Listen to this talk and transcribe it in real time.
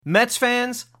Mets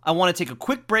fans, I want to take a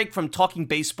quick break from talking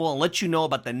baseball and let you know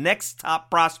about the next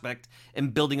top prospect in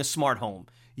building a smart home.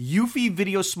 Eufy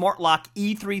Video Smart Lock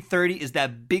E330 is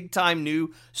that big-time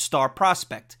new star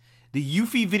prospect. The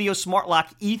Eufy Video Smart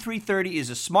Lock E330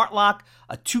 is a smart lock,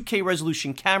 a 2K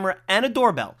resolution camera, and a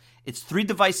doorbell. It's 3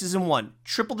 devices in one,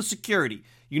 triple the security.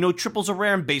 You know triples are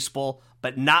rare in baseball,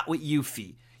 but not with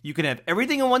Eufy. You can have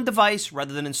everything in one device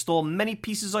rather than install many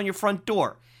pieces on your front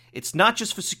door. It's not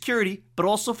just for security, but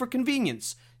also for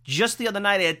convenience. Just the other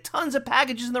night, I had tons of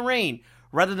packages in the rain.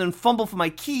 Rather than fumble for my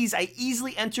keys, I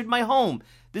easily entered my home.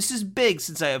 This is big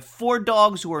since I have 4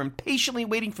 dogs who are impatiently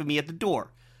waiting for me at the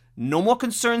door. No more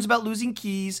concerns about losing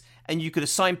keys, and you could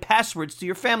assign passwords to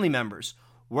your family members.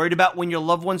 Worried about when your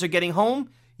loved ones are getting home?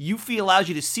 Eufy allows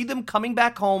you to see them coming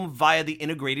back home via the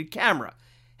integrated camera.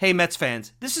 Hey Mets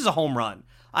fans, this is a home run.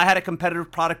 I had a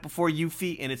competitive product before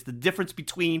Eufy, and it's the difference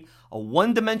between a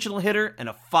one-dimensional hitter and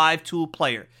a 5-tool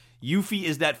player. Eufy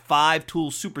is that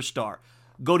 5-tool superstar.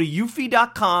 Go to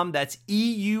eufy.com, that's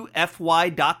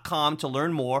EUFY.com to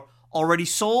learn more. Already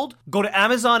sold? Go to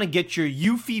Amazon and get your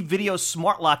Eufy Video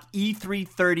Smart Lock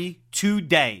E330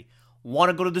 today.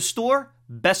 Want to go to the store?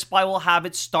 Best Buy will have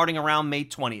it starting around May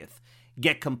 20th.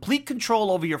 Get complete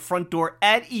control over your front door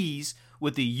at ease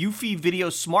with the Eufy Video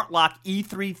Smart Lock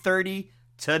E330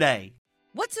 today.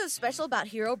 What's so special about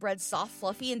Hero Bread's soft,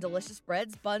 fluffy, and delicious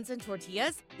breads, buns, and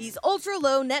tortillas? These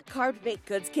ultra-low net-carb baked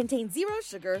goods contain 0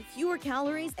 sugar, fewer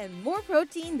calories, and more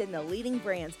protein than the leading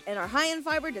brands, and are high in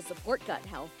fiber to support gut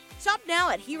health. Shop now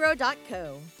at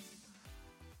hero.co.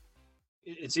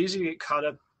 It's easy to get caught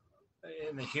up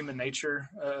in the human nature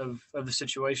of the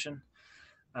situation.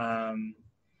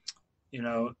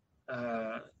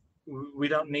 We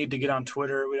don't need to get on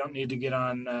Twitter. We don't need to get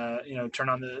on, turn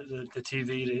on the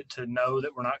TV to know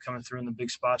that we're not coming through in the big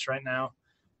spots right now.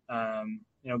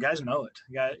 Guys know it.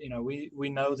 We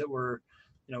know that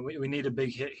we need a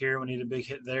big hit here. We need a big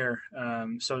hit there.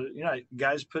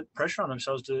 Guys put pressure on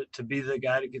themselves to be the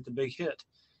guy to get the big hit.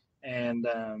 And,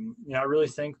 I really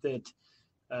think that,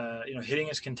 hitting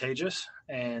is contagious,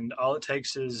 and all it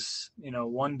takes is,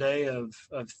 one day of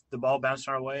the ball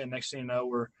bouncing our way. And next thing you know,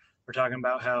 we're talking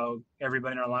about how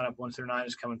everybody in our lineup 1 through 9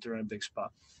 is coming through in a big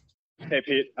spot. Hey,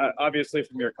 Pete, obviously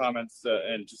from your comments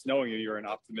and just knowing you, you're an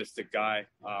optimistic guy.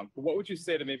 But what would you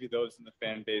say to maybe those in the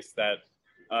fan base that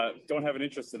don't have an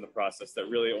interest in the process, that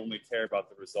really only care about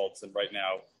the results? And right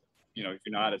now, you're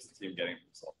not as a team getting the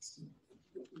results.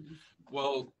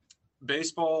 Well,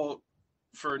 baseball,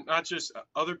 for not just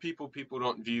other people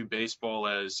don't view baseball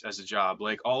as a job.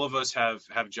 Like, all of us have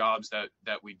jobs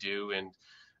that we do. And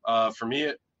for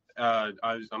me,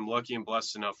 I'm lucky and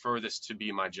blessed enough for this to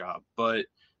be my job, but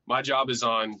my job is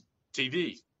on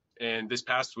TV. And this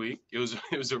past week, it was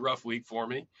a rough week for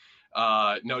me,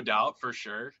 no doubt, for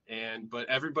sure. But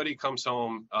everybody comes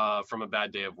home from a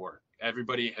bad day of work.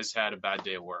 Everybody has had a bad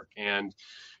day of work. And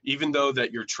even though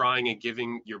that you're trying and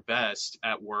giving your best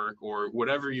at work or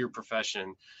whatever your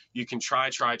profession, you can try,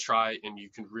 and you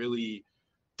can really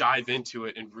dive into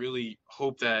it and really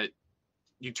hope that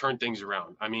you turn things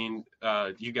around. I mean,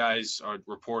 you guys are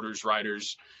reporters,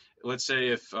 writers. Let's say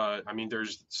if,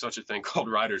 there's such a thing called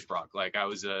writer's block. Like, I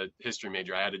was a history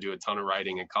major. I had to do a ton of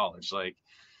writing in college. Like,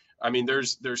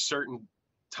 there's certain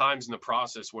times in the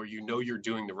process where you're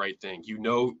doing the right thing.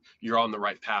 You're on the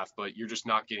right path, but you're just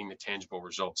not getting the tangible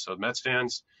results. So Mets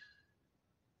fans,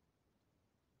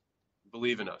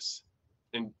 believe in us.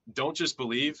 And don't just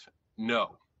believe,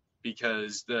 know.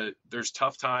 Because there's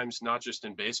tough times, not just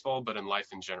in baseball, but in life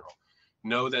in general.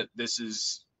 Know that this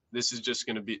is just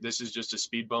a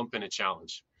speed bump and a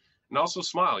challenge. And also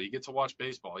smile. You get to watch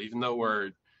baseball, even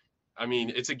though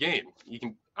it's a game.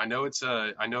 I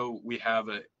know we have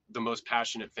the most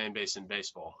passionate fan base in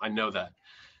baseball. I know that.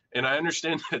 And I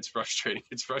understand that it's frustrating.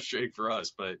 It's frustrating for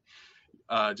us, but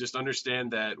just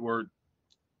understand that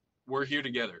we're here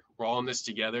together. We're all in this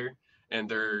together,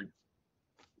 and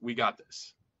we got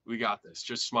this. We got this.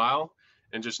 Just smile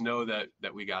and just know that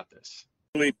we got this.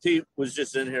 Pete was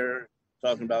just in here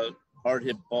talking about hard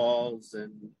hit balls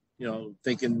and,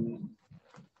 thinking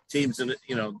teams in,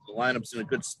 the lineup's in a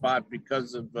good spot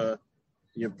because of the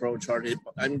approach hard hit.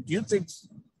 Do you think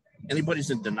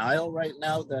anybody's in denial right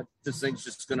now that this thing's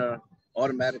just going to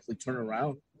automatically turn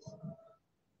around?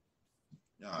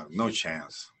 No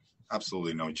chance.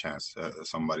 Absolutely no chance.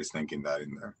 Somebody's thinking that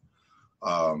in there.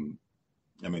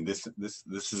 This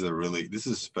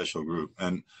is a special group,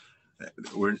 and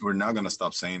we're not going to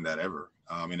stop saying that ever.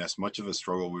 As much of a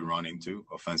struggle we run into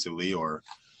offensively or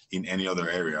in any other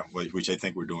area, which I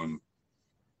think we're doing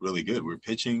really good. We're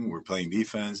pitching, we're playing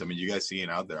defense. You guys see it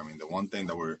out there. The one thing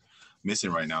that we're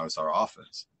missing right now is our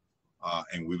offense.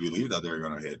 and we believe that they're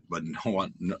going to hit. But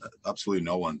absolutely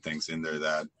no one thinks in there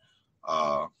that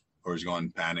or is going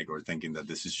to panic or thinking that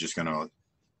this is just going to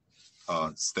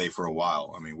stay for a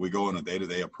while. I mean, we go on a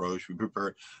day-to-day approach. We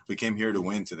prepare. We came here to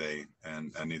win today,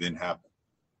 and it didn't happen.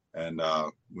 And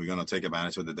we're going to take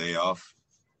advantage of the day off.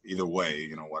 Either way,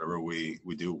 whatever we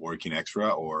do, working extra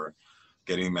or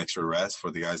getting extra rest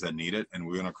for the guys that need it, and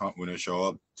we're gonna show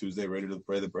up Tuesday ready to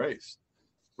play the Braves.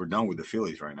 We're done with the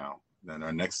Phillies right now. Then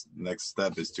our next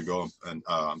step is to go and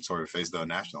face the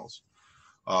Nationals.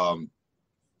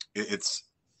 It's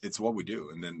what we do,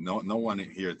 and then no one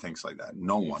here thinks like that.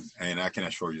 No one, and I can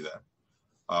assure you that.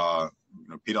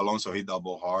 Pete Alonso hit that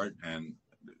ball hard, and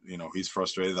he's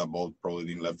frustrated that ball probably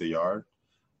didn't left the yard.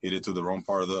 Hit it to the wrong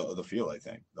part of the field. I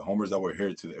think the homers that were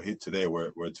here to hit today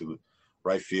were to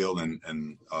right field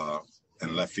and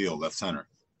left field, left center.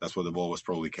 That's what the ball was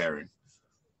probably carrying.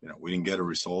 We didn't get a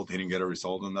result. He didn't get a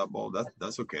result on that ball.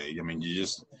 That's okay. I mean, you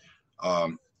just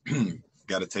got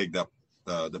to take that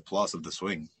the plus of the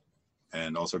swing,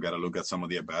 and also got to look at some of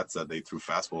the at bats that they threw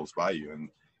fastballs by you and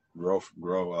grow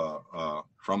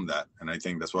from that. And I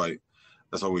think that's what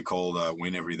we call the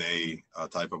win every day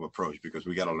type of approach, because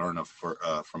we got to learn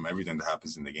from everything that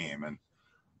happens in the game. And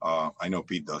I know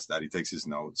Pete does that. He takes his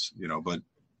notes, but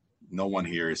no one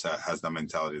here has that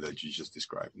mentality that you just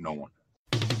described. No one.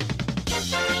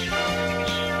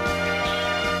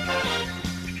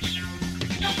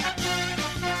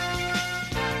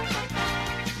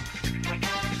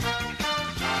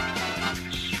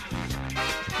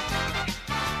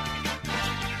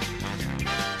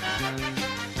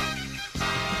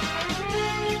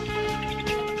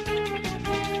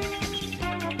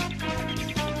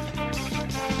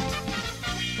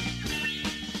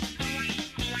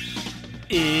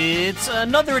 It's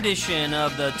another edition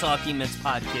of the Talking Mets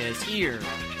podcast here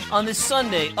on this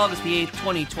Sunday, August the 8th,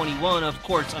 2021. Of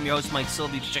course, I'm your host, Mike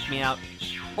Silva. You can check me out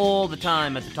all the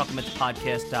time at the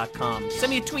TalkingMetsPodcast.com. Send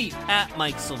me a tweet at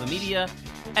Mike Silva Media,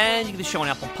 and you can get the show on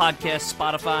Apple Podcasts,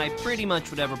 Spotify, pretty much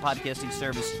whatever podcasting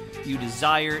service you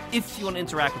desire. If you want to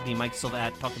interact with me, Mike Silva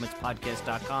at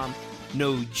TalkingMetsPodcast.com.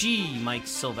 No G, Mike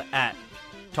Silva at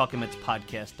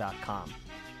TalkingMetsPodcast.com.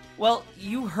 Well,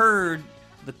 you heard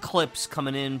the clips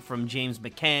coming in from James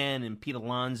McCann and Pete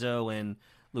Alonso and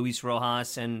Luis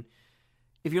Rojas. And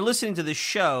if you're listening to this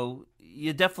show,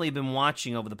 you definitely have been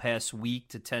watching over the past week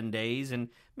to 10 days, and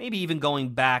maybe even going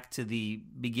back to the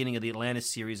beginning of the Atlanta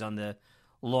series on the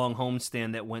long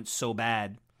homestand that went so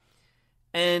bad.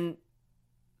 And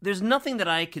there's nothing that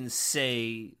I can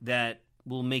say that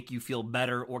will make you feel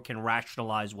better or can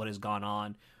rationalize what has gone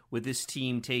on with this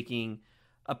team taking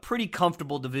a pretty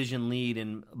comfortable division lead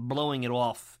and blowing it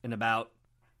off in about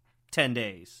 10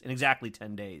 days, in exactly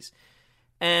 10 days.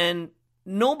 And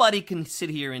nobody can sit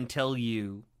here and tell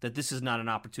you that this is not an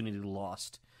opportunity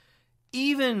lost,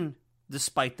 even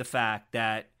despite the fact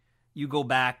that you go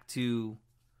back to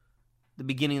the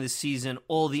beginning of the season,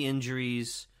 all the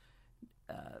injuries,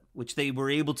 which they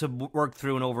were able to work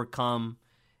through and overcome.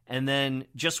 And then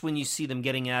just when you see them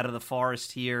getting out of the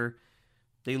forest here,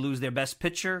 they lose their best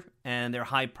pitcher and their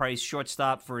high-priced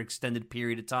shortstop for an extended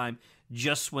period of time,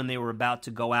 just when they were about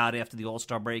to go out after the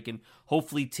All-Star break and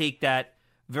hopefully take that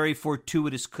very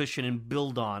fortuitous cushion and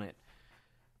build on it.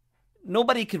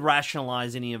 Nobody could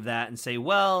rationalize any of that and say,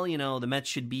 well, the Mets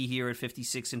should be here at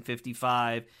 56 and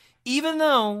 55, even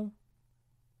though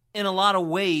in a lot of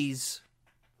ways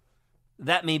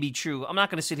that may be true. I'm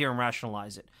not going to sit here and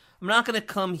rationalize it. I'm not going to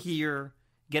come here,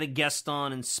 get a guest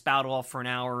on and spout off for an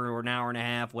hour or an hour and a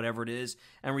half, whatever it is,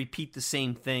 and repeat the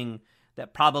same thing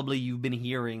that probably you've been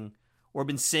hearing or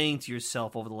been saying to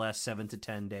yourself over the last 7 to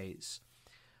 10 days.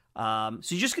 So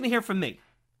you're just going to hear from me.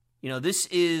 This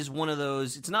is one of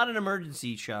those, it's not an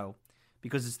emergency show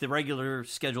because it's the regular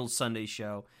scheduled Sunday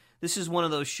show. This is one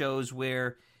of those shows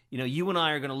where, you and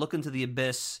I are going to look into the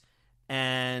abyss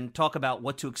and talk about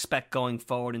what to expect going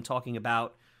forward and talking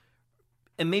about,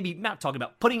 and maybe not talking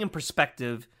about, putting in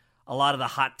perspective a lot of the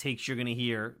hot takes you're going to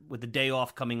hear with the day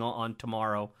off coming on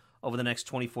tomorrow over the next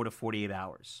 24 to 48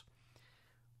 hours.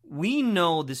 We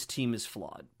know this team is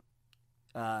flawed.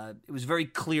 It was very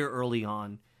clear early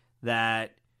on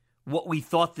that what we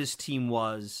thought this team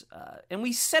was, and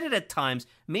we said it at times,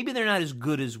 maybe they're not as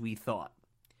good as we thought.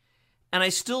 And I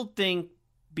still think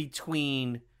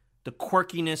between the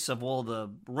quirkiness of all the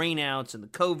rainouts and the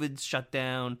COVID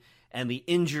shutdown and the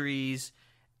injuries,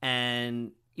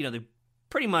 and, they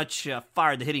pretty much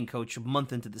fired the hitting coach a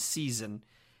month into the season,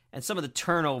 and some of the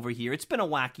turnover here, it's been a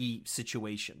wacky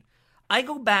situation. I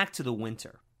go back to the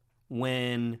winter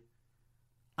when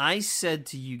I said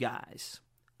to you guys,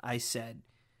 the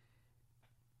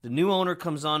new owner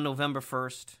comes on November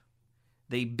 1st.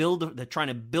 They're trying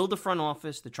to build a front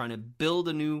office. They're trying to build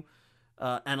a new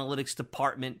analytics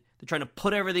department. They're trying to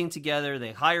put everything together.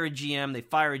 They hire a GM. They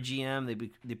fire a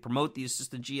GM. They promote the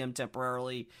assistant GM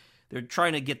temporarily. They're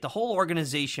trying to get the whole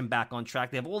organization back on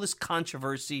track. They have all this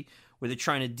controversy where they're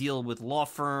trying to deal with law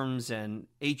firms and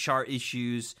HR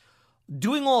issues,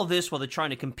 doing all this while they're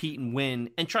trying to compete and win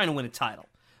and trying to win a title.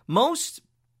 Most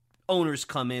owners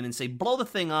come in and say, blow the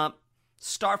thing up,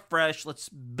 start fresh, let's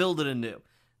build it anew.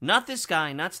 Not this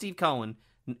guy, not Steve Cohen.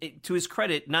 To his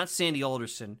credit, not Sandy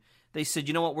Alderson. They said,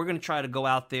 you know what, we're going to try to go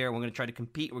out there, we're going to try to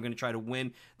compete, we're going to try to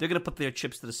win. They're going to put their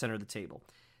chips to the center of the table.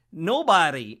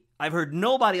 I've heard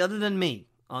nobody other than me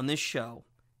on this show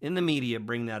in the media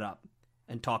bring that up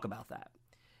and talk about that.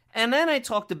 And then I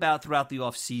talked about throughout the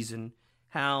offseason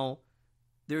how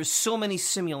there's so many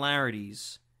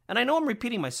similarities, and I know I'm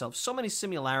repeating myself, so many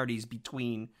similarities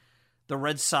between the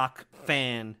Red Sox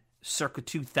fan circa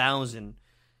 2000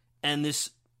 and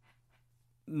this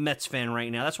Mets fan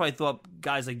right now. That's why I thought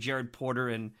guys like Jared Porter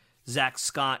and Zach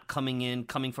Scott coming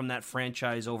from that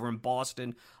franchise over in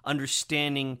Boston,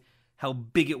 understanding how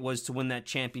big it was to win that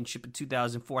championship in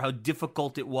 2004, how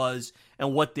difficult it was,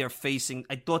 and what they're facing.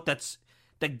 I thought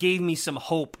that gave me some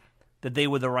hope that they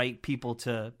were the right people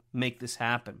to make this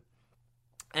happen.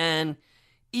 And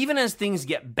even as things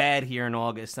get bad here in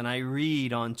August, and I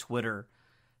read on Twitter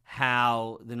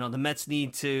how the Mets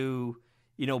need to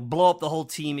blow up the whole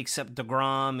team except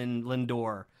DeGrom and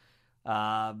Lindor,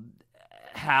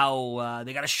 how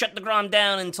they got to shut DeGrom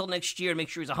down until next year to make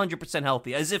sure he's 100%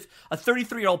 healthy, as if a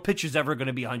 33-year-old pitcher is ever going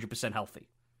to be 100% healthy,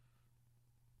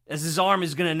 as his arm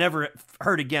is going to never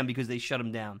hurt again because they shut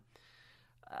him down.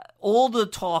 All the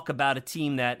talk about a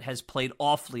team that has played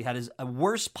awfully, had a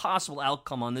worst possible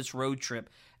outcome on this road trip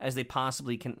as they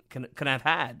possibly can have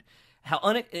had.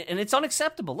 And it's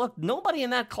unacceptable. Look, nobody in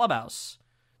that clubhouse,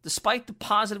 despite the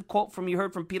positive quote you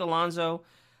heard from Pete Alonso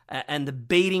and the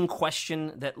baiting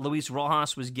question that Luis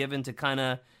Rojas was given to kind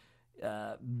of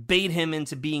bait him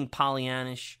into being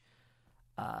Pollyannish,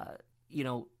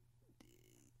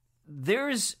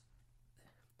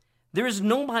 there is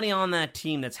nobody on that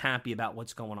team that's happy about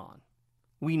what's going on.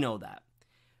 We know that.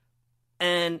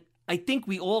 And I think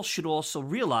we all should also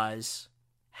realize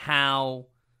how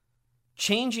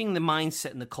changing the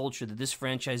mindset and the culture that this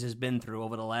franchise has been through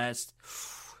over the last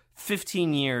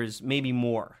 15 years, maybe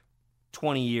more,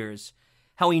 20 years,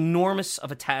 how enormous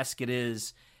of a task it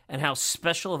is and how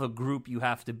special of a group you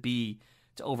have to be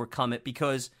to overcome it,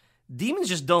 because demons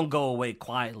just don't go away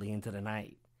quietly into the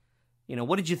night.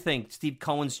 What did you think? Steve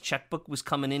Cohen's checkbook was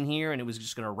coming in here and it was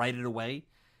just going to write it away?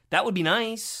 That would be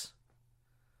nice.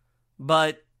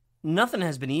 But nothing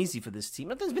has been easy for this team.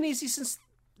 Nothing's been easy since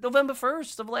November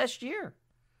 1st of last year,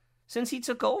 since he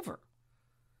took over.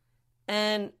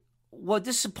 And what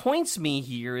disappoints me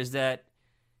here is that,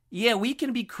 yeah, we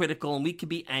can be critical and we can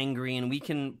be angry and we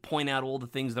can point out all the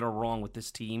things that are wrong with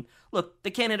this team. Look, they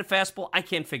can't hit a fastball. I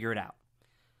can't figure it out.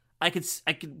 I could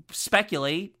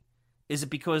speculate. Is it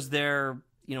because they're,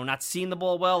 not seeing the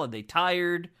ball well? Are they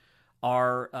tired?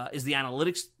 Is the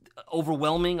analytics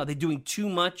overwhelming? Are they doing too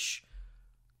much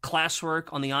classwork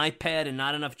on the iPad and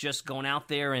not enough just going out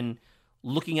there and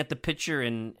looking at the pitcher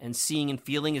and seeing and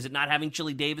feeling? Is it not having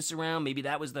Chili Davis around? Maybe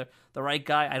that was the right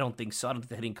guy. I don't think so. I don't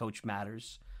think the hitting coach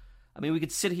matters. I mean, we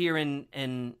could sit here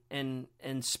and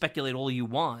speculate all you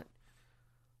want,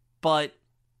 but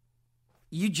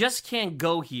you just can't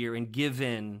go here and give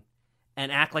in and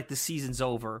act like the season's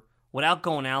over without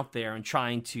going out there and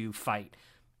trying to fight.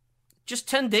 Just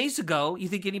 10 days ago, you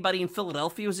think anybody in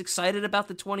Philadelphia was excited about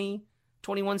the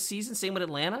 2021 season? Same with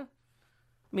Atlanta.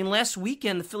 I mean, last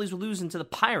weekend, the Phillies were losing to the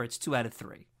Pirates 2 out of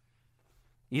 3.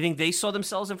 You think they saw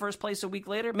themselves in first place a week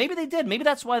later? Maybe they did. Maybe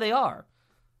that's why they are.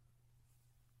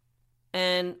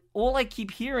 And all I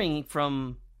keep hearing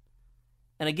from,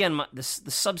 and again, the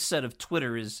subset of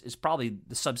Twitter is probably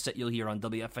the subset you'll hear on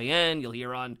WFAN, you'll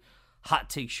hear on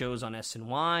hot take shows on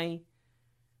SNY.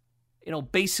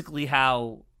 Basically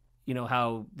how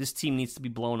this team needs to be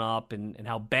blown up and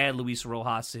how bad Luis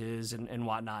Rojas is and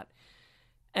whatnot.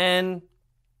 And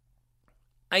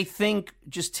I think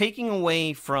just taking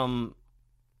away from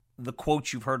the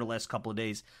quotes you've heard the last couple of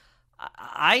days,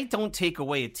 I don't take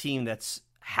away a team that's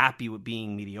happy with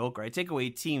being mediocre. I take away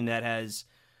a team that has,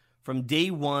 from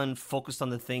day one, focused on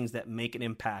the things that make an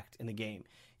impact in the game.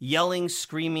 Yelling,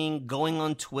 screaming, going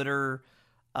on Twitter,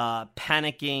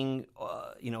 panicking,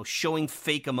 showing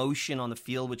fake emotion on the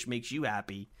field, which makes you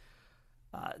happy.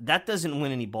 That doesn't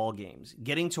win any ball games.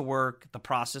 Getting to work, the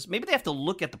process. Maybe they have to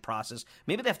look at the process.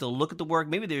 Maybe they have to look at the work.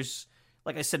 Maybe there's,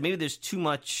 like I said, maybe there's too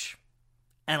much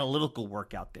analytical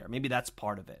work out there. Maybe that's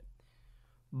part of it.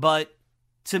 But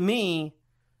to me,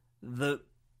 the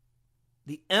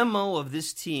MO of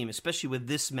this team, especially with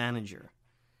this manager,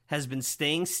 has been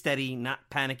staying steady, not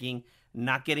panicking,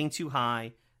 not getting too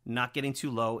high, not getting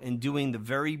too low, and doing the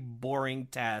very boring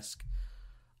task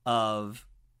of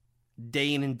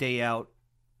day in and day out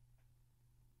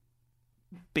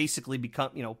basically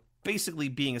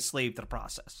being a slave to the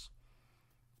process,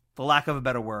 for lack of a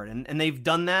better word. And they've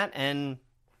done that, and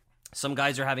some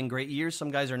guys are having great years,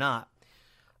 some guys are not.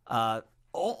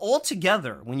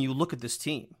 Altogether, when you look at this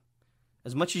team,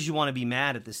 as much as you want to be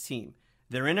mad at this team,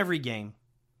 they're in every game.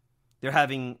 They're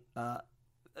having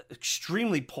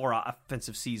extremely poor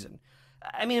offensive season.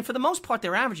 I mean, for the most part,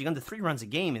 they're averaging under 3 runs a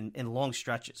game in long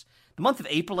stretches. The month of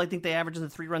April, I think they averaged under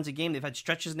 3 runs a game. They've had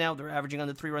stretches now, they're averaging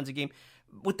under 3 runs a game.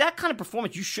 With that kind of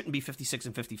performance, you shouldn't be 56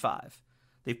 and 55.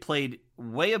 They've played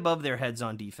way above their heads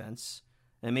on defense,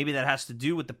 and maybe that has to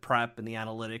do with the prep and the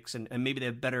analytics, and maybe they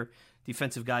have better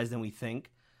defensive guys than we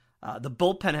think. The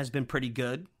bullpen has been pretty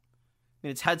good. I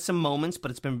mean, it's had some moments,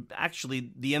 but it's been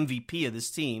actually the MVP of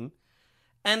this team.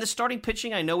 And the starting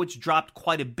pitching, I know it's dropped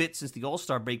quite a bit since the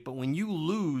All-Star break, but when you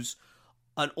lose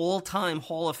an all-time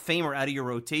Hall of Famer out of your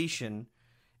rotation,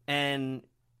 and,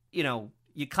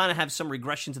 you kind of have some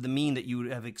regression to the mean that you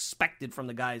would have expected from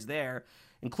the guys there,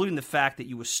 including the fact that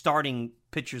you were starting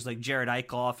pitchers like Jared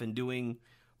Eichhoff and doing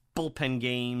bullpen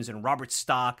games and Robert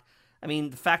Stock. I mean,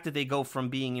 the fact that they go from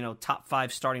being, top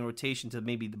 5 starting rotation to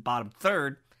maybe the bottom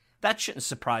third, that shouldn't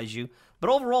surprise you. But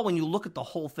overall, when you look at the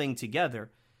whole thing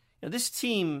together, this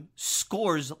team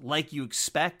scores like you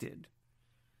expected.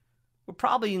 We're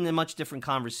probably in a much different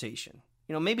conversation.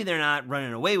 Maybe they're not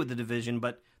running away with the division,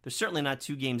 but they're certainly not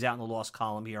 2 games out in the loss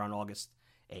column here on August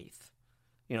 8th.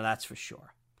 That's for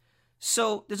sure.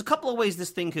 So there's a couple of ways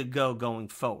this thing could go going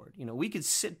forward. We could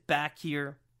sit back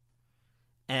here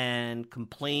and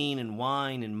complain and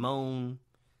whine and moan,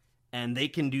 and they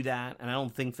can do that, and I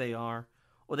don't think they are.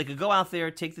 Or they could go out there,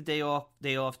 take the day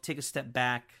off, take a step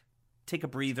back, take a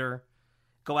breather,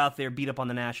 go out there, beat up on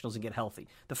the Nationals, and get healthy.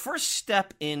 The first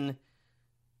step in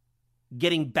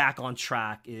getting back on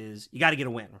track is you got to get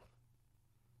a win.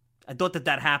 I thought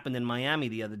that happened in Miami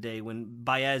the other day when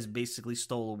Baez basically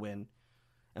stole a win.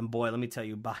 And boy, let me tell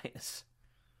you, Baez,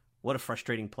 what a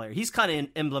frustrating player. He's kind of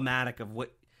emblematic of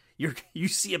what you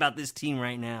see about this team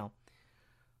right now.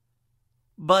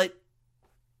 But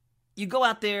you go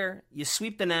out there, you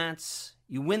sweep the Nats,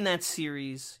 you win that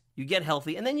series, you get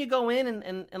healthy, and then you go in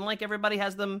and like everybody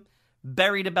has them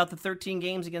buried about the 13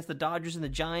 games against the Dodgers and the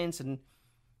Giants. And,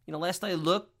 last night I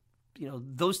looked,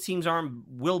 those teams aren't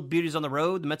world beaters on the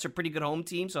road. The Mets are a pretty good home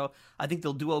team, so I think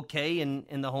they'll do okay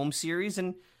in the home series.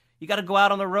 And you got to go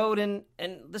out on the road, and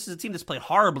this is a team that's played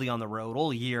horribly on the road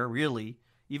all year, really,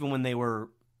 even when they were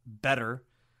better.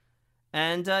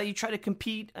 And you try to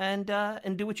compete and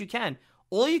do what you can.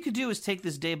 All you could do is take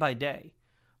this day by day.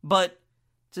 But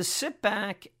to sit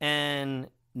back and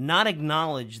not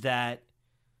acknowledge that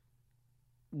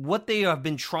what they have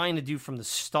been trying to do from the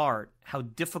start, how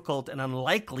difficult and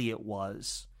unlikely it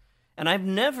was, and I've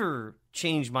never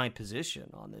changed my position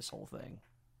on this whole thing.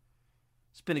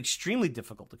 It's been extremely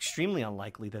difficult, extremely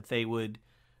unlikely that they would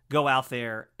go out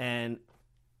there, and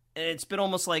it's been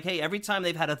almost like, hey, every time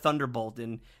they've had a thunderbolt,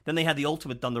 and then they had the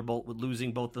ultimate thunderbolt with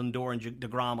losing both Lindor and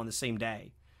DeGrom on the same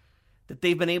day, that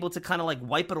they've been able to kind of like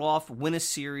wipe it off, win a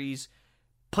series,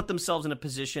 put themselves in a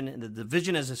position, and the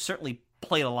division has certainly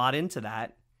played a lot into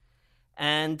that,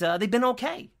 and they've been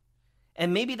okay.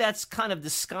 And maybe that's kind of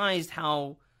disguised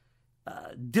how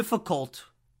difficult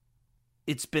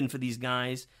it's been for these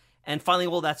guys, and finally,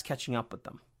 well, that's catching up with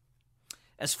them.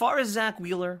 As far as Zach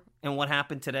Wheeler and what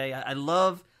happened today, I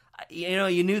love,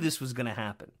 you knew this was going to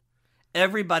happen.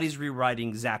 Everybody's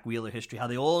rewriting Zach Wheeler history, how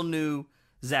they all knew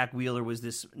Zach Wheeler was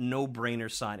this no-brainer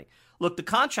signing. Look, the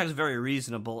contract is very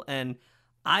reasonable, and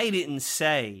I didn't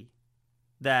say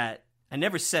that, I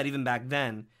never said even back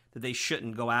then that they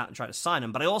shouldn't go out and try to sign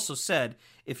him, but I also said,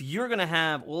 if you're going to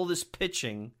have all this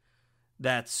pitching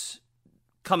that's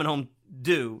coming home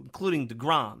due, including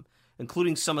DeGrom,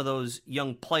 including some of those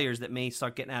young players that may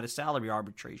start getting out of salary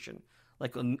arbitration,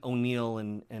 like Alonzo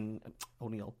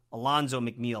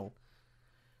McNeil.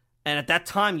 And at that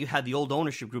time, you had the old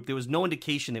ownership group. There was no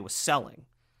indication they were selling.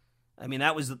 I mean,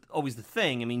 that was always the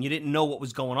thing. I mean, you didn't know what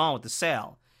was going on with the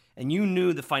sale. And you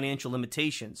knew the financial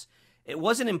limitations. It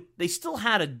wasn't. They still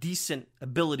had a decent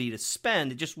ability to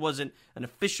spend. It just wasn't an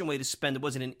efficient way to spend. It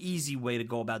wasn't an easy way to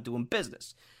go about doing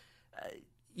business.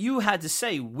 You had to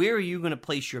say, where are you going to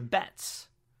place your bets?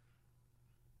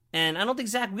 And I don't think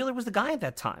Zach Wheeler was the guy at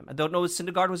that time. I don't know if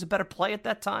Syndergaard was a better play at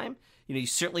that time. You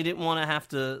certainly didn't want to have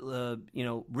to,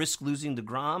 risk losing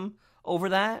DeGrom over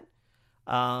that.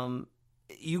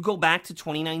 you go back to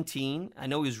 2019. I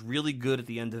know he was really good at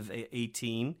the end of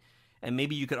 18, and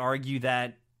maybe you could argue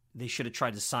that they should have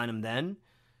tried to sign him then.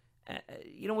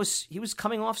 He was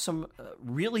coming off some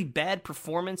really bad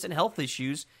performance and health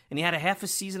issues, and he had a half a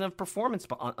season of performance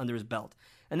under his belt.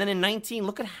 And then in 19,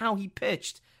 look at how he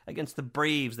pitched against the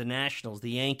Braves, the Nationals,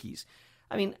 the Yankees.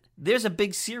 I mean, there's a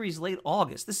big series late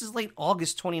August. This is late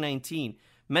August 2019.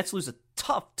 Mets lose a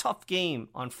tough game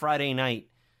on Friday night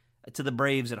to the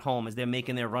Braves at home as they're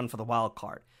making their run for the wild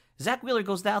card. Zach Wheeler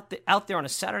goes out there on a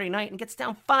Saturday night and gets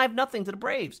down 5-0 to the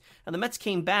Braves. And the Mets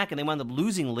came back and they wound up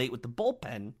losing late with the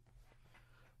bullpen.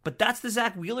 But that's the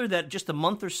Zach Wheeler that just a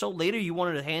month or so later you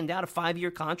wanted to hand out a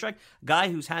 5-year contract. A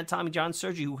guy who's had Tommy John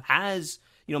surgery, who has,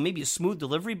 maybe a smooth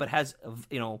delivery, but has,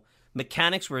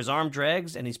 mechanics where his arm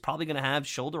drags, and he's probably going to have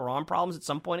shoulder or arm problems at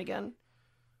some point again.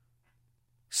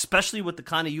 Especially with the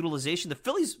kind of utilization.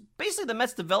 The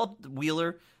Mets developed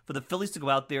Wheeler for the Phillies to go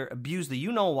out there, abuse the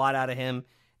you-know-what out of him,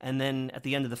 and then at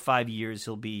the end of the 5 years,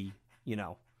 he'll be,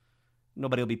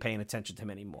 nobody will be paying attention to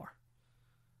him anymore.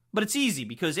 But it's easy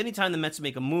because anytime the Mets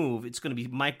make a move, it's going to be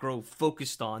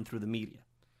micro-focused on through the media.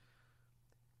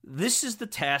 This is the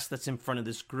task that's in front of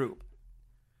this group.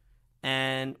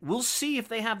 And we'll see if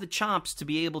they have the chops to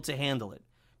be able to handle it.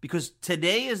 Because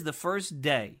today is the first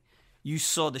day you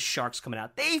saw the Sharks coming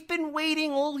out. They've been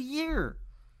waiting all year.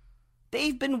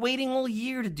 They've been waiting all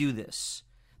year to do this.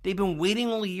 They've been waiting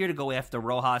all year to go after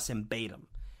Rojas and bait him.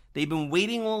 They've been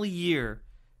waiting all year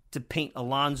to paint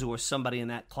Alonso or somebody in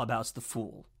that clubhouse the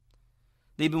fool.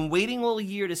 They've been waiting all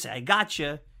year to say, I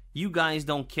gotcha, you guys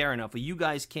don't care enough, or you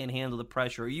guys can't handle the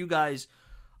pressure, or you guys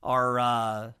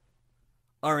are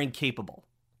incapable.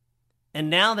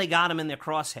 And now they got him in their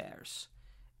crosshairs.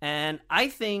 And I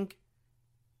think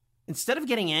instead of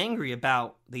getting angry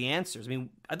about the answers,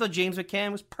 I thought James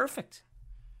McCann was perfect.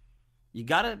 You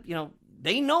gotta,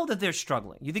 they know that they're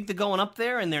struggling. You think they're going up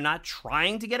there and they're not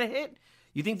trying to get a hit?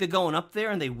 You think they're going up there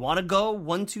and they want to go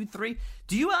 1, 2, 3?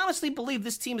 Do you honestly believe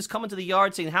this team is coming to the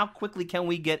yard saying, how quickly can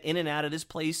we get in and out of this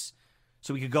place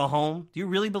so we could go home? Do you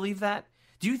really believe that?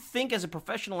 Do you think as a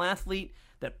professional athlete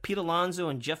that Pete Alonso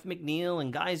and Jeff McNeil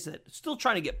and guys that are still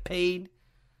trying to get paid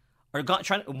are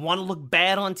trying to want to look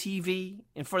bad on TV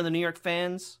in front of the New York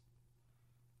fans?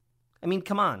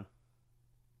 Come on.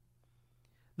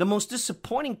 The most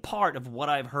disappointing part of what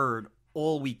I've heard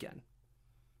all weekend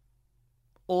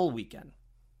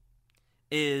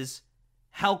is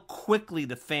how quickly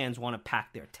the fans want to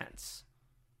pack their tents.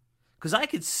 Because I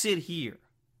could sit here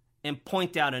and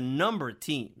point out a number of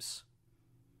teams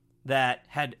that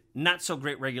had not so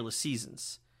great regular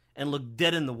seasons and looked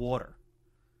dead in the water.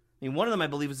 One of them, I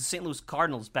believe, was the St. Louis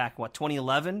Cardinals back,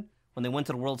 2011, when they went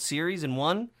to the World Series and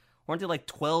won? Weren't they like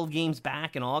 12 games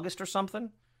back in August or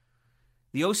something?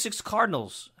 The 2006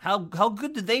 Cardinals, how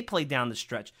good did they play down the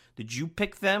stretch? Did you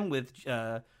pick them with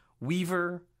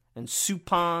Weaver and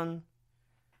Suppan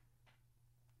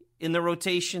in the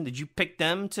rotation? Did you pick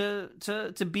them to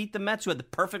beat the Mets, who had the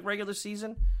perfect regular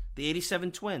season? The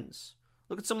 87 Twins.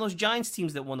 Look at some of those Giants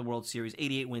teams that won the World Series,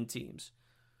 88-win teams.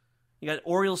 You got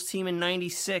Orioles team in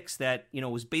 96 that,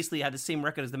 was basically had the same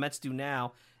record as the Mets do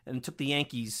now and took the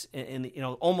Yankees and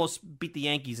almost beat the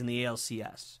Yankees in the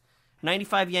ALCS.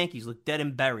 95 Yankees look dead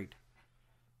and buried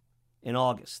in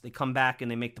August. They come back and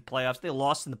they make the playoffs. They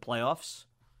lost in the playoffs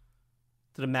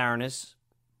to the Mariners.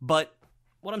 But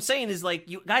what I'm saying is,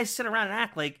 you guys sit around and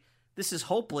act like this is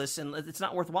hopeless and it's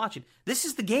not worth watching. This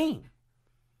is the game.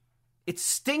 It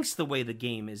stinks the way the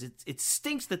game is. It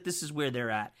stinks that this is where they're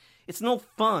at. It's no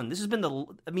fun. This has been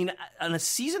on a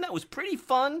season that was pretty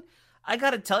fun, I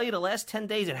got to tell you, the last 10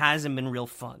 days, it hasn't been real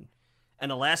fun. And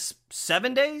the last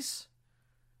 7 days,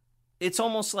 it's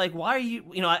almost like, why are you,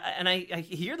 I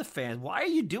hear the fans, why are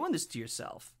you doing this to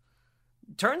yourself?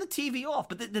 Turn the TV off.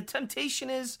 But the temptation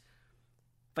is,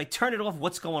 if I turn it off,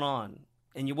 what's going on?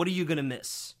 And what are you going to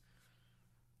miss?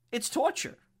 It's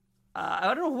torture. I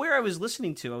don't know where I was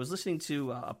listening to. I was listening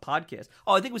to a podcast.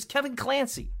 Oh, I think it was Kevin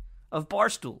Clancy of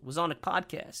Barstool was on a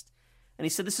podcast. And he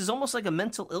said this is almost like a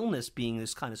mental illness being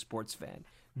this kind of sports fan,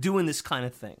 doing this kind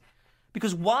of thing.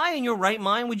 Because why in your right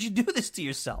mind would you do this to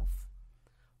yourself?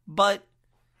 But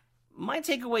my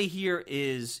takeaway here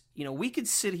is, we could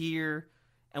sit here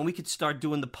and we could start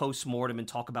doing the post-mortem and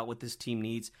talk about what this team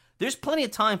needs. There's plenty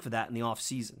of time for that in the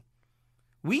offseason.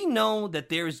 We know that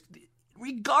there's,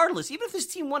 regardless, even if this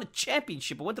team won a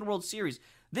championship or went to the World Series,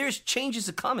 there's changes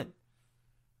coming.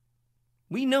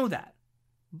 We know that.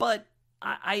 But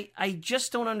I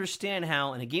just don't understand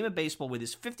how in a game of baseball where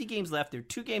there's 50 games left, there are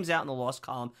 2 games out in the loss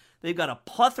column, they've got a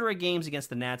plethora of games against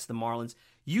the Nats, the Marlins.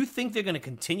 You think they're going to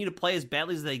continue to play as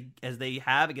badly as they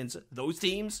have against those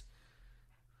teams?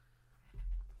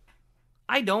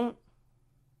 I don't.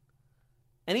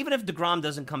 And even if DeGrom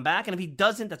doesn't come back, and if he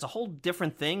doesn't, that's a whole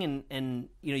different thing, and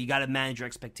you got to manage your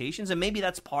expectations, and maybe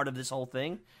that's part of this whole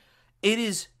thing. It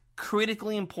is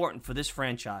critically important for this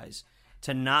franchise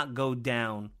to not go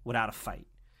down without a fight,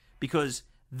 because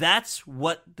that's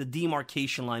what the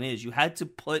demarcation line is. You had to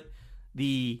put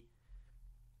the,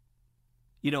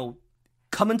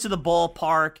 coming to the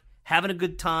ballpark, having a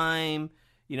good time,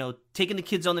 taking the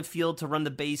kids on the field to run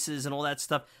the bases and all that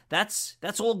stuff.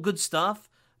 That's all good stuff.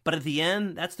 But at the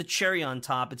end, that's the cherry on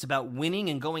top. It's about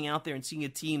winning and going out there and seeing a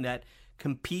team that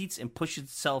competes and pushes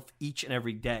itself each and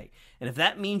every day. And if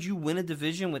that means you win a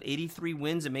division with 83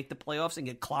 wins and make the playoffs and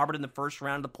get clobbered in the first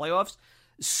round of the playoffs,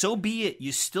 so be it.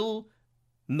 You still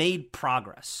made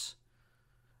progress.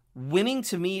 Winning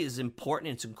to me is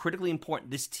important. It's critically important.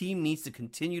 This team needs to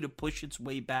continue to push its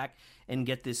way back and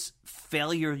get this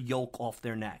failure yoke off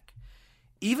their neck.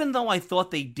 Even though I thought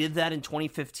they did that in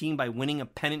 2015 by winning a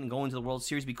pennant and going to the World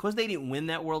Series, because they didn't win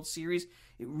that World Series,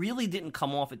 it really didn't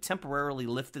come off. It temporarily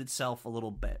lifted itself a little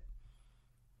bit.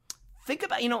 Think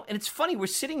about, and it's funny, we're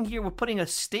sitting here, we're putting a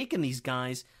stake in these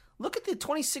guys. Look at the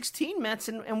 2016 Mets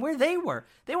and where they were.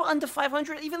 They were under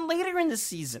 500 even later in the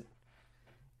season.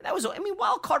 That was,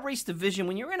 wild card race division,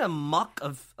 when you're in a muck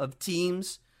of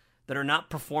teams that are not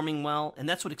performing well, and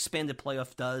that's what expanded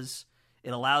playoff does.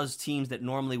 It allows teams that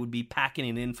normally would be packing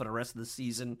it in for the rest of the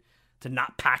season to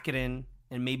not pack it in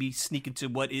and maybe sneak into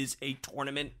what is a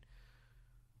tournament.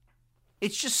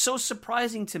 It's just so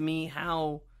surprising to me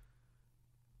how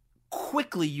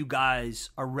quickly you guys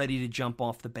are ready to jump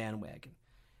off the bandwagon.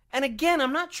 And again,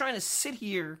 I'm not trying to sit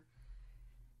here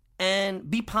and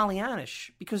be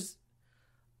Pollyannish, because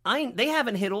they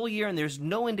haven't hit all year and there's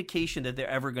no indication that they're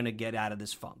ever going to get out of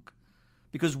this funk.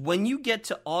 Because when you get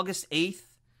to August 8th,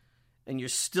 and you're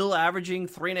still averaging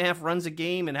 3.5 runs a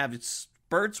game and have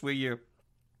spurts where you're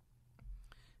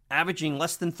averaging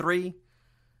less than 3.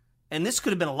 And this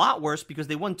could have been a lot worse because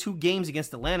they won 2 games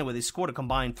against Atlanta where they scored a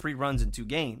combined 3 runs in 2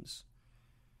 games.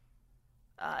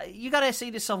 You got to say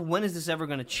to yourself, when is this ever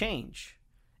going to change?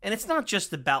 And it's not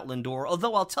just about Lindor,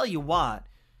 although I'll tell you what,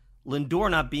 Lindor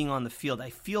not being on the field,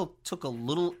 I feel took a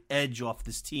little edge off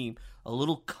this team, a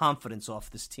little confidence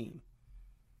off this team.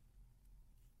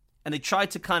 And they tried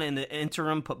to kind of, in the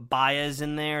interim, put Baez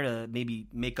in there to maybe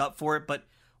make up for it. But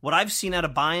what I've seen out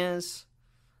of Baez,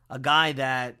 a guy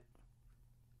that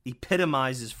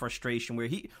epitomizes frustration, where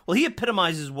he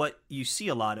epitomizes what you see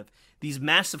a lot of. These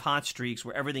massive hot streaks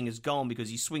where everything is going because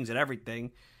he swings at everything,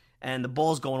 and the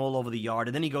ball's going all over the yard.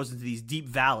 And then he goes into these deep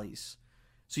valleys.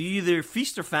 So you either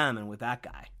feast or famine with that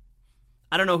guy.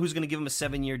 I don't know who's going to give him a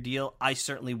 7-year deal. I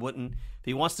certainly wouldn't. If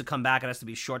he wants to come back, it has to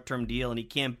be a short-term deal, and he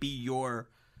can't be your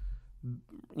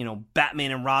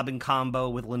Batman and Robin combo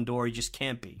with Lindor. He just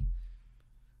can't be.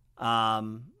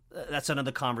 That's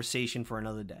another conversation for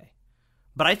another day.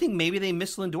 But I think maybe they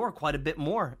miss Lindor quite a bit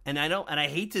more. And I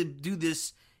hate to do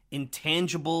this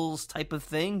intangibles type of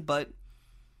thing, but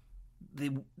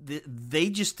they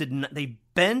just did not. They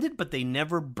bended, but they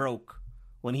never broke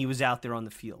when he was out there on the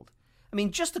field.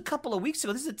 Just a couple of weeks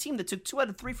ago, this is a team that took 2 out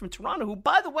of 3 from Toronto, who,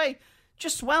 by the way,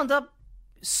 just wound up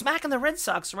smacking the Red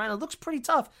Sox around. It looks pretty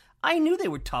tough. I knew they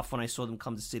were tough when I saw them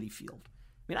come to Citi Field.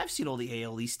 I've seen all the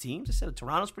AL East teams. I said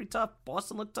Toronto's pretty tough.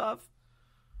 Boston looked tough.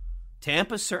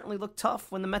 Tampa certainly looked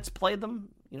tough when the Mets played them.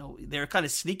 They're kind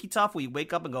of sneaky tough where you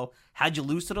wake up and go, how'd you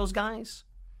lose to those guys?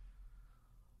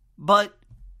 But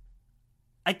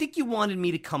I think you wanted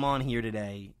me to come on here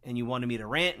today, and you wanted me to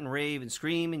rant and rave and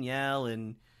scream and yell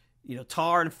and,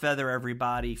 tar and feather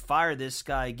everybody, fire this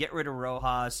guy, get rid of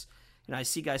Rojas. I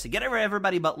see guys say, get rid of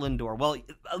everybody but Lindor. Well,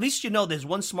 at least there's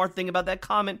one smart thing about that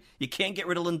comment. You can't get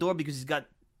rid of Lindor because he's got,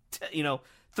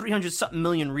 300-something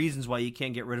million reasons why you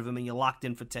can't get rid of him, and you're locked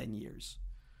in for 10 years.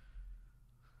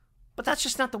 But that's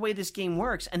just not the way this game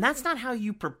works, and that's not how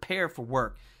you prepare for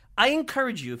work. I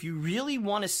encourage you, if you really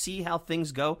want to see how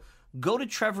things go to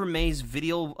Trevor May's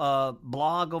video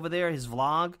blog over there, his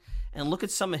vlog, and look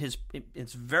at some of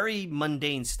it's very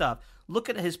mundane stuff. Look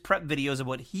at his prep videos of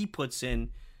what he puts in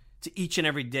to each and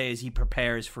every day as he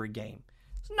prepares for a game.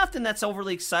 It's nothing that's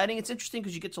overly exciting. It's interesting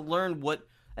because you get to learn what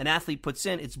an athlete puts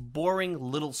in. It's boring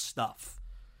little stuff.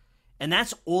 And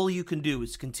that's all you can do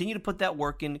is continue to put that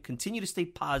work in, continue to stay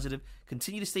positive,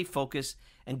 continue to stay focused,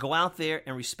 and go out there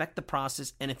and respect the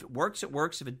process. And if it works, it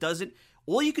works. If it doesn't,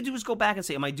 all you can do is go back and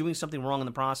say, am I doing something wrong in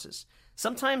the process?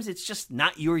 Sometimes it's just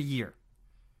not your year.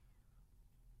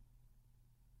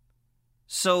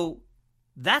 So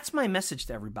that's my message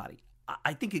to everybody.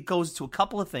 I think it goes to a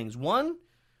couple of things. One,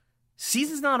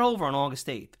 season's not over on August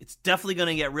 8th. It's definitely going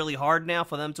to get really hard now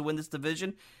for them to win this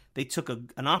division. They took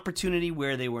an opportunity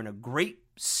where they were in a great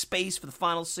space for the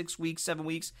final 6 weeks, 7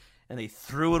 weeks, and they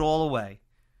threw it all away.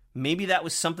 Maybe that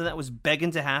was something that was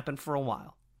begging to happen for a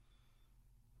while.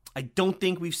 I don't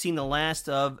think we've seen the last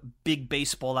of big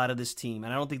baseball out of this team,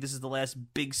 and I don't think this is the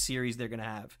last big series they're going to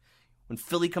have. When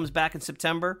Philly comes back in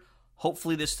September,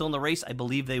 hopefully they're still in the race. I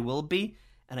believe they will be,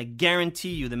 and I guarantee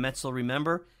you the Mets will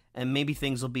remember, and maybe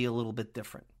things will be a little bit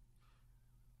different.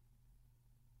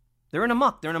 They're in a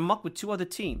muck. They're in a muck with 2 other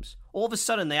teams. All of a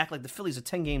sudden, they act like the Phillies are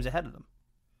 10 games ahead of them.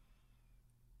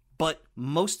 But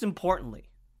most importantly,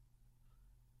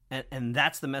 and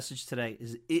that's the message today,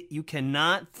 is you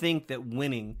cannot think that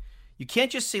winning, you can't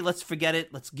just say, let's forget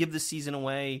it, let's give the season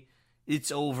away,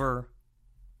 it's over,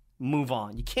 move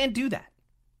on. You can't do that.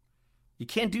 You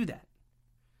can't do that.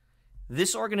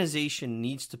 This organization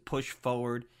needs to push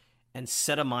forward and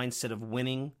set a mindset of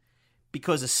winning,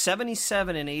 because a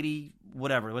 77 and 80,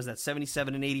 whatever, was that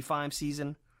 77 and 85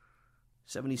 season?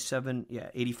 77,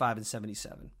 85 and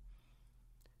 77.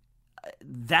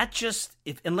 That just,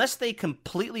 unless they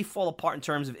completely fall apart in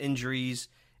terms of injuries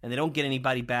and they don't get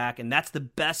anybody back, and that's the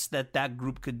best that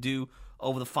group could do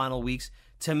over the final weeks,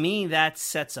 to me that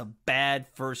sets a bad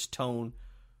first tone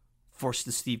for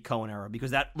the Steve Cohen era,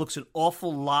 because that looks an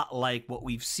awful lot like what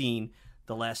we've seen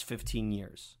the last 15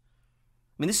 years.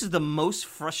 I mean, this is the most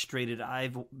frustrated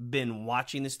I've been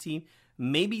watching this team,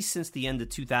 maybe since the end of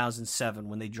 2007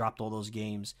 when they dropped all those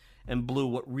games and blew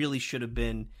what really should have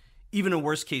been, even a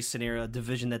worst-case scenario, a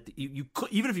division that you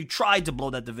could, even if you tried to blow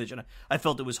that division, I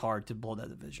felt it was hard to blow that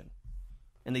division.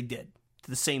 And they did, to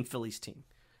the same Phillies team.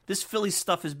 This Phillies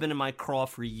stuff has been in my craw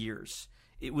for years.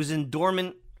 It was in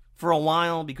dormant for a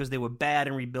while because they were bad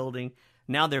and rebuilding.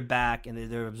 Now they're back, and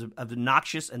they're as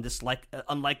obnoxious and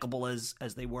unlikable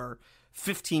as they were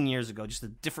 15 years ago, just a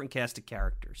different cast of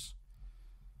characters.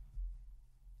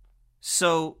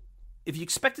 So if you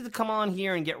expected to come on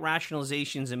here and get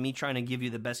rationalizations and me trying to give you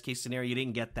the best case scenario, you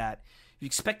didn't get that. If you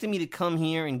expected me to come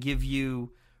here and give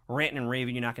you ranting and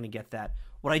raving, you're not going to get that.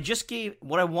 What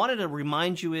I wanted to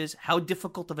remind you is how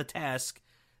difficult of a task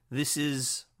this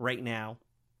is right now,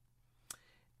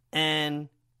 and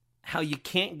how you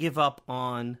can't give up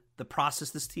on the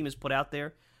process this team has put out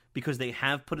there, because they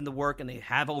have put in the work and they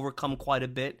have overcome quite a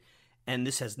bit, and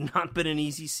this has not been an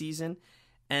easy season,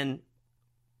 and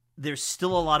there's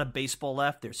still a lot of baseball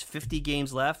left. There's 50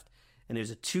 games left, and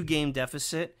there's a 2-game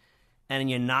deficit, and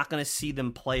you're not going to see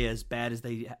them play as bad as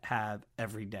they have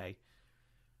every day.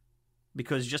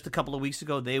 Because just a couple of weeks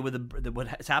ago, they were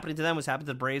what's happening to them was happening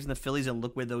to the Braves and the Phillies, and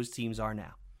look where those teams are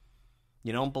now.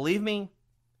 You don't believe me?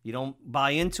 You don't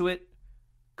buy into it?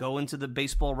 Go into the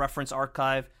Baseball Reference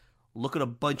archive, look at a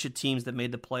bunch of teams that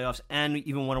made the playoffs and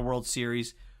even won a World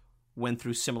Series, went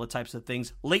through similar types of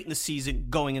things late in the season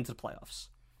going into the playoffs.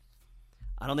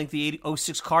 I don't think the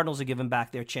 06 Cardinals are giving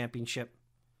back their championship.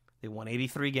 They won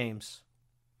 83 games.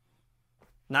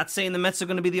 Not saying the Mets are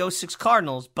going to be the 06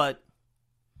 Cardinals, but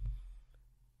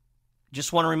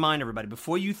just want to remind everybody,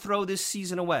 before you throw this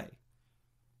season away,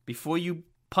 before you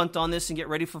punt on this and get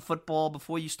ready for football,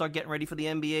 before you start getting ready for the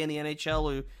NBA and the NHL,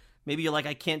 or maybe you're like,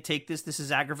 I can't take this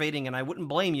is aggravating, and I wouldn't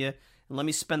blame you, and let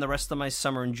me spend the rest of my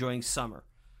summer enjoying summer.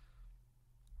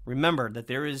 Remember that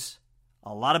there is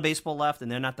a lot of baseball left, and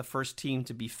they're not the first team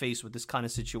to be faced with this kind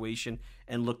of situation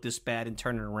and look this bad and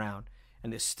turn it around.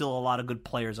 And there's still a lot of good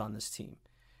players on this team.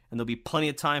 And there'll be plenty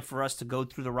of time for us to go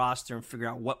through the roster and figure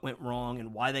out what went wrong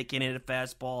and why they can't hit a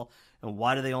fastball and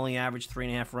why do they only average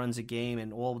 3.5 runs a game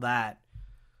and all that.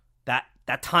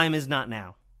 That time is not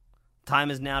now.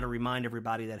 Time is now to remind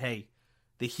everybody that, hey,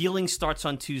 the healing starts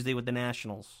on Tuesday with the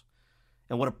Nationals.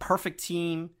 And what a perfect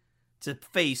team to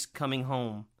face coming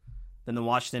home than the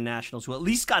Washington Nationals, who at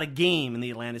least got a game in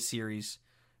the Atlanta series,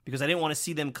 because I didn't want to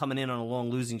see them coming in on a long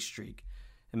losing streak.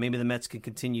 And maybe the Mets can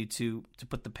continue to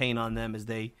put the pain on them as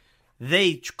they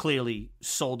clearly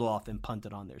sold off and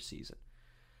punted on their season.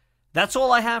 That's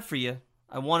all I have for you.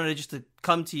 I wanted to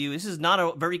come to you. This is not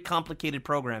a very complicated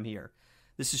program here.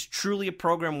 This is truly a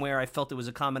program where I felt it was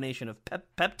a combination of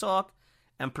pep talk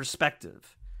and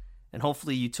perspective. And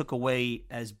hopefully you took away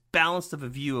as balanced of a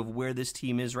view of where this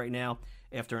team is right now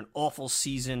after an awful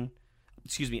series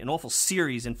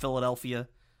in Philadelphia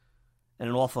and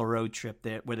an awful road trip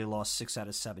there where they lost 6 out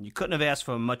of 7. You couldn't have asked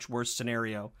for a much worse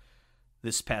scenario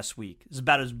this past week. It's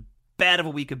about as bad of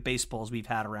a week of baseball as we've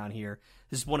had around here.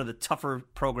 This is one of the tougher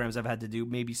programs I've had to do,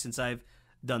 maybe since I've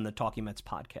done the Talking Mets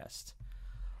podcast.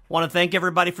 I want to thank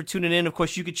everybody for tuning in. Of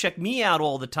course, you can check me out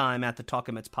all the time at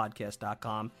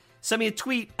thetalkingmetspodcast.com. Send me a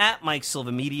tweet at Mike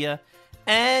Silva Media,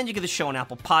 and you get the show on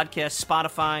Apple Podcasts,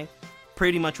 Spotify,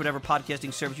 pretty much whatever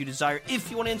podcasting service you desire. If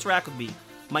you want to interact with me,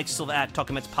 Mike Silva at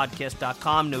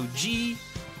TalkingMetsPodcast.com. No G.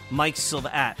 Mike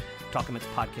Silva at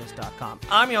TalkingMetsPodcast.com.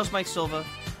 I'm your host, Mike Silva.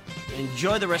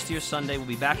 Enjoy the rest of your Sunday. We'll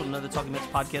be back with another Talking Mets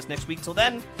podcast next week. Till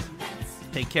then,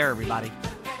 take care, everybody.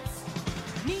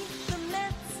 Meet the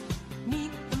Mets,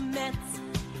 meet the Mets.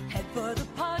 Head for the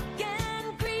park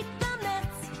and greet the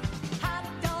Mets. Hot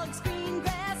dogs, green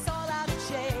grass, all out of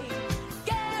shade.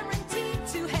 Guaranteed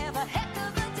to have a heck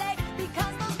of a day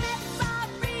because those Mets are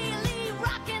really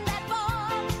rocking that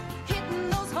ball, hitting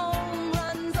those home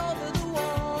runs over the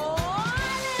wall.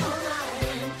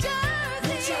 New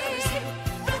Jersey,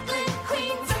 Brooklyn,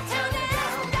 Queens, uptown and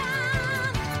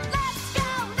down. Let's go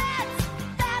Mets!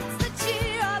 That's the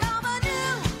cheer all over New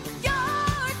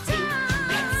York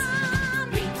town.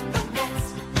 Meet the Mets,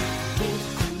 meet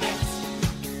the Mets,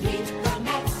 meet the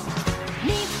Mets,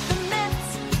 meet the Mets,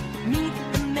 meet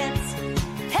the Mets.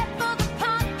 Head for the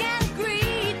park and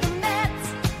greet the Mets.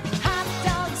 Hot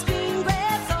dogs, green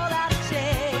grass, all out of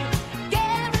shade.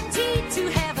 Guaranteed to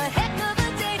have a heck of a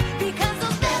day because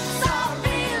those Mets are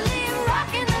really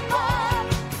rocking the ball,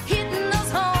 hitting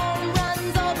those home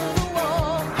runs over the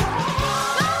wall.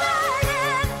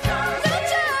 New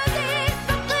Jersey,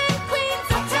 Brooklyn, Queens,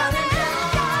 uptown and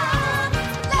down.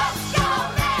 Let's go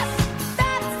Mets!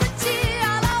 That's the cheer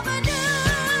all over New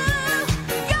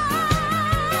York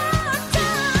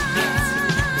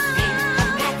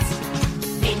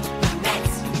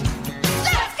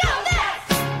Let's go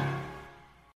Mets!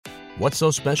 What's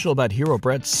so special about Hero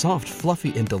Bread's soft,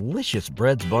 fluffy, and delicious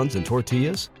breads, buns, and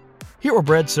tortillas? Hero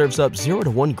Bread serves up 0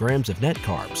 to 1 grams of net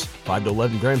carbs, 5 to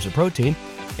 11 grams of protein,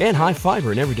 and high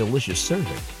fiber in every delicious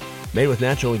serving. Made with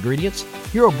natural ingredients,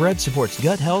 Hero Bread supports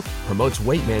gut health, promotes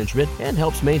weight management, and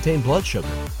helps maintain blood sugar.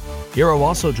 Hero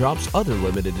also drops other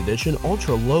limited edition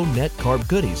ultra-low net carb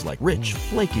goodies like rich,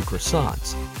 flaky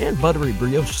croissants and buttery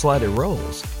brioche slider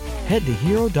rolls. Head to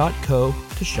hero.co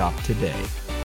to shop today.